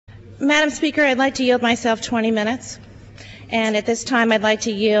Madam Speaker, I'd like to yield myself 20 minutes. And at this time, I'd like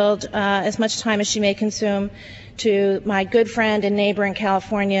to yield as much time as she may consume to my good friend and neighbor in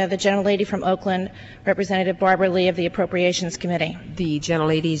California, the gentlelady from Oakland, Representative Barbara Lee of the Appropriations Committee. The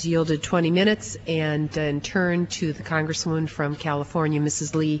gentlelady has yielded 20 minutes, and in turn to the Congresswoman from California,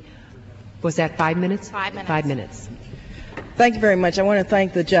 Mrs. Lee. Was that 5 minutes? 5 minutes. 5 minutes. Thank you very much. I want to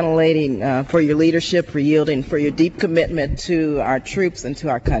thank the gentlelady for your leadership, for yielding, for your deep commitment to our troops and to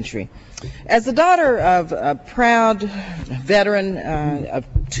our country. As the daughter of a proud veteran of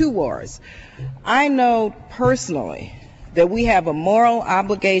 2 wars, I know personally that we have a moral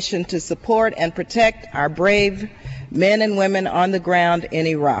obligation to support and protect our brave men and women on the ground in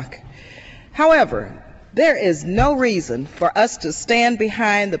Iraq. However, there is no reason for us to stand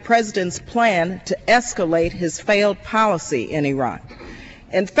behind the President's plan to escalate his failed policy in Iraq.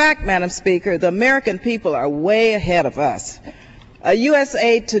 In fact, Madam Speaker, the American people are way ahead of us. A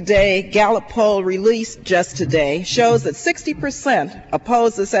USA Today Gallup poll released just today shows that 60%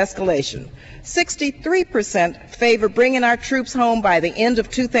 oppose this escalation. 63% favor bringing our troops home by the end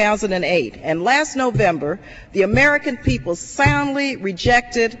of 2008. And last November, the American people soundly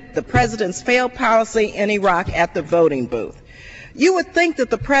rejected the President's failed policy in Iraq at the voting booth. You would think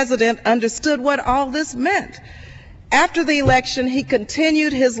that the President understood what all this meant. After the election, he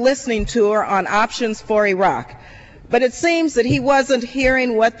continued his listening tour on options for Iraq. But it seems that he wasn't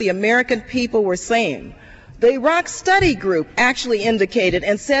hearing what the American people were saying. The Iraq Study Group actually indicated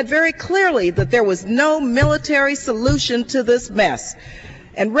and said very clearly that there was no military solution to this mess.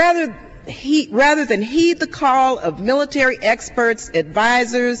 And rather than heed the call of military experts,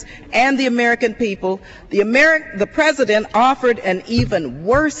 advisors, and the American people, the President offered an even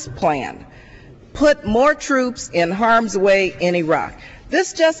worse plan: put more troops in harm's way in Iraq.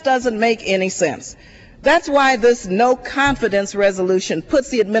 This just doesn't make any sense. That's why this no confidence resolution puts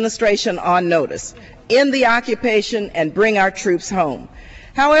the administration on notice: end the occupation and bring our troops home.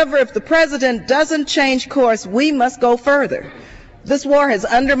 However, if the President doesn't change course, we must go further. This war has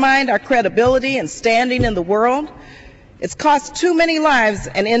undermined our credibility and standing in the world. It's cost too many lives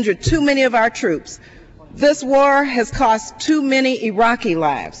and injured too many of our troops. This war has cost too many Iraqi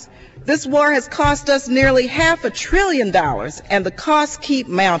lives. This war has cost us nearly $500 billion, and the costs keep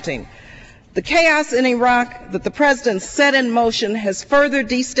mounting. The chaos in Iraq that the President set in motion has further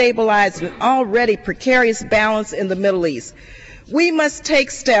destabilized an already precarious balance in the Middle East. We must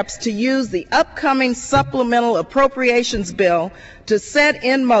take steps to use the upcoming supplemental appropriations bill to set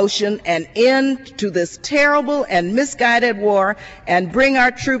in motion an end to this terrible and misguided war and bring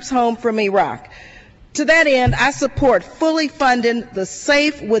our troops home from Iraq. To that end, I support fully funding the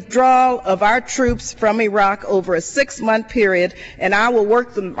safe withdrawal of our troops from Iraq over a 6-month period, and I will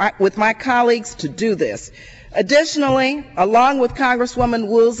work with my colleagues to do this. Additionally, along with Congresswoman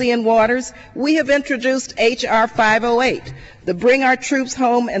Woolsey and Waters, we have introduced H.R. 508, the Bring Our Troops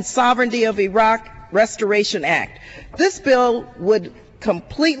Home and Sovereignty of Iraq Restoration Act. This bill would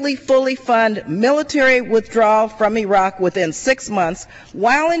completely, fully fund military withdrawal from Iraq within 6 months,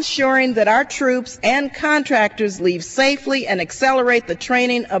 while ensuring that our troops and contractors leave safely and accelerate the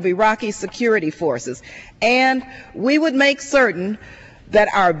training of Iraqi security forces. And we would make certain that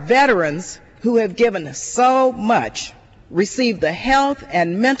our veterans, who have given so much, receive the health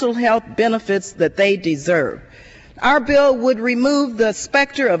and mental health benefits that they deserve. Our bill would remove the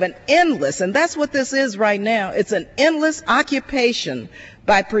specter of an endless, and that's what this is right now, it's an endless occupation,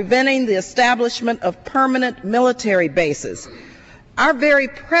 by preventing the establishment of permanent military bases. Our very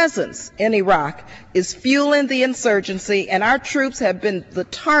presence in Iraq is fueling the insurgency, and our troops have been the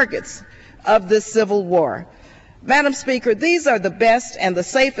targets of this civil war. Madam Speaker, these are the best and the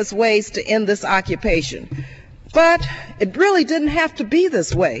safest ways to end this occupation. But it really didn't have to be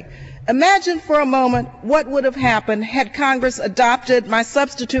this way. Imagine for a moment what would have happened had Congress adopted my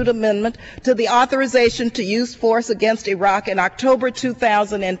substitute amendment to the authorization to use force against Iraq in October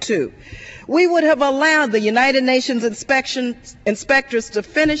 2002. We would have allowed the United Nations inspectors to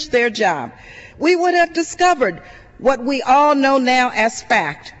finish their job. We would have discovered what we all know now as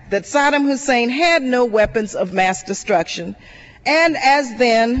fact, that Saddam Hussein had no weapons of mass destruction, and as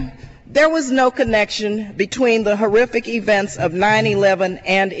then, there was no connection between the horrific events of 9/11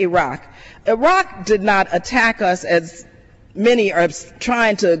 and Iraq. Iraq did not attack us, as many are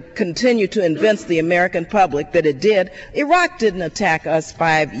trying to continue to convince the American public that it did. Iraq didn't attack us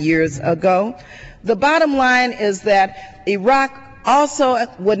 5 years ago. The bottom line is that Iraq also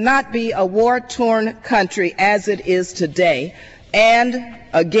would not be a war-torn country as it is today. And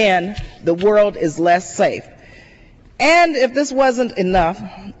again, the world is less safe. And if this wasn't enough,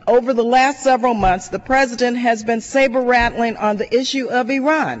 over the last several months, the President has been saber-rattling on the issue of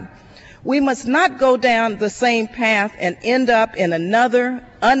Iran. We must not go down the same path and end up in another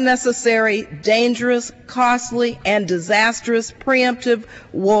unnecessary, dangerous, costly, and disastrous preemptive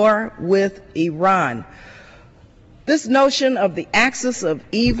war with Iran. This notion of the axis of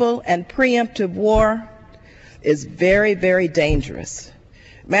evil and preemptive war is very, very dangerous.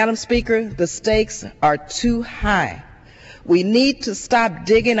 Madam Speaker, the stakes are too high. We need to stop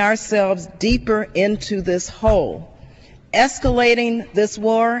digging ourselves deeper into this hole. Escalating this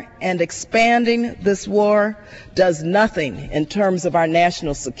war and expanding this war does nothing in terms of our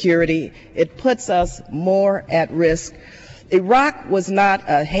national security. It puts us more at risk. Iraq was not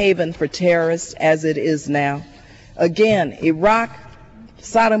a haven for terrorists as it is now. Again, Iraq,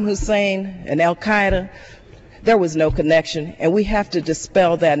 Saddam Hussein, and Al-Qaeda, there was no connection, and we have to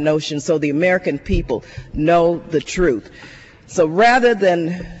dispel that notion so the American people know the truth. So rather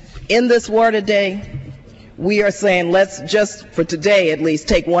than end this war today, we are saying let's just, for today at least,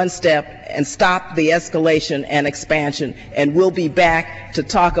 take one step and stop the escalation and expansion, and we'll be back to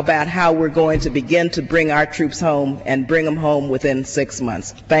talk about how we're going to begin to bring our troops home and bring them home within 6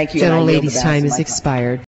 months. Thank you. Gentlelady's time has expired.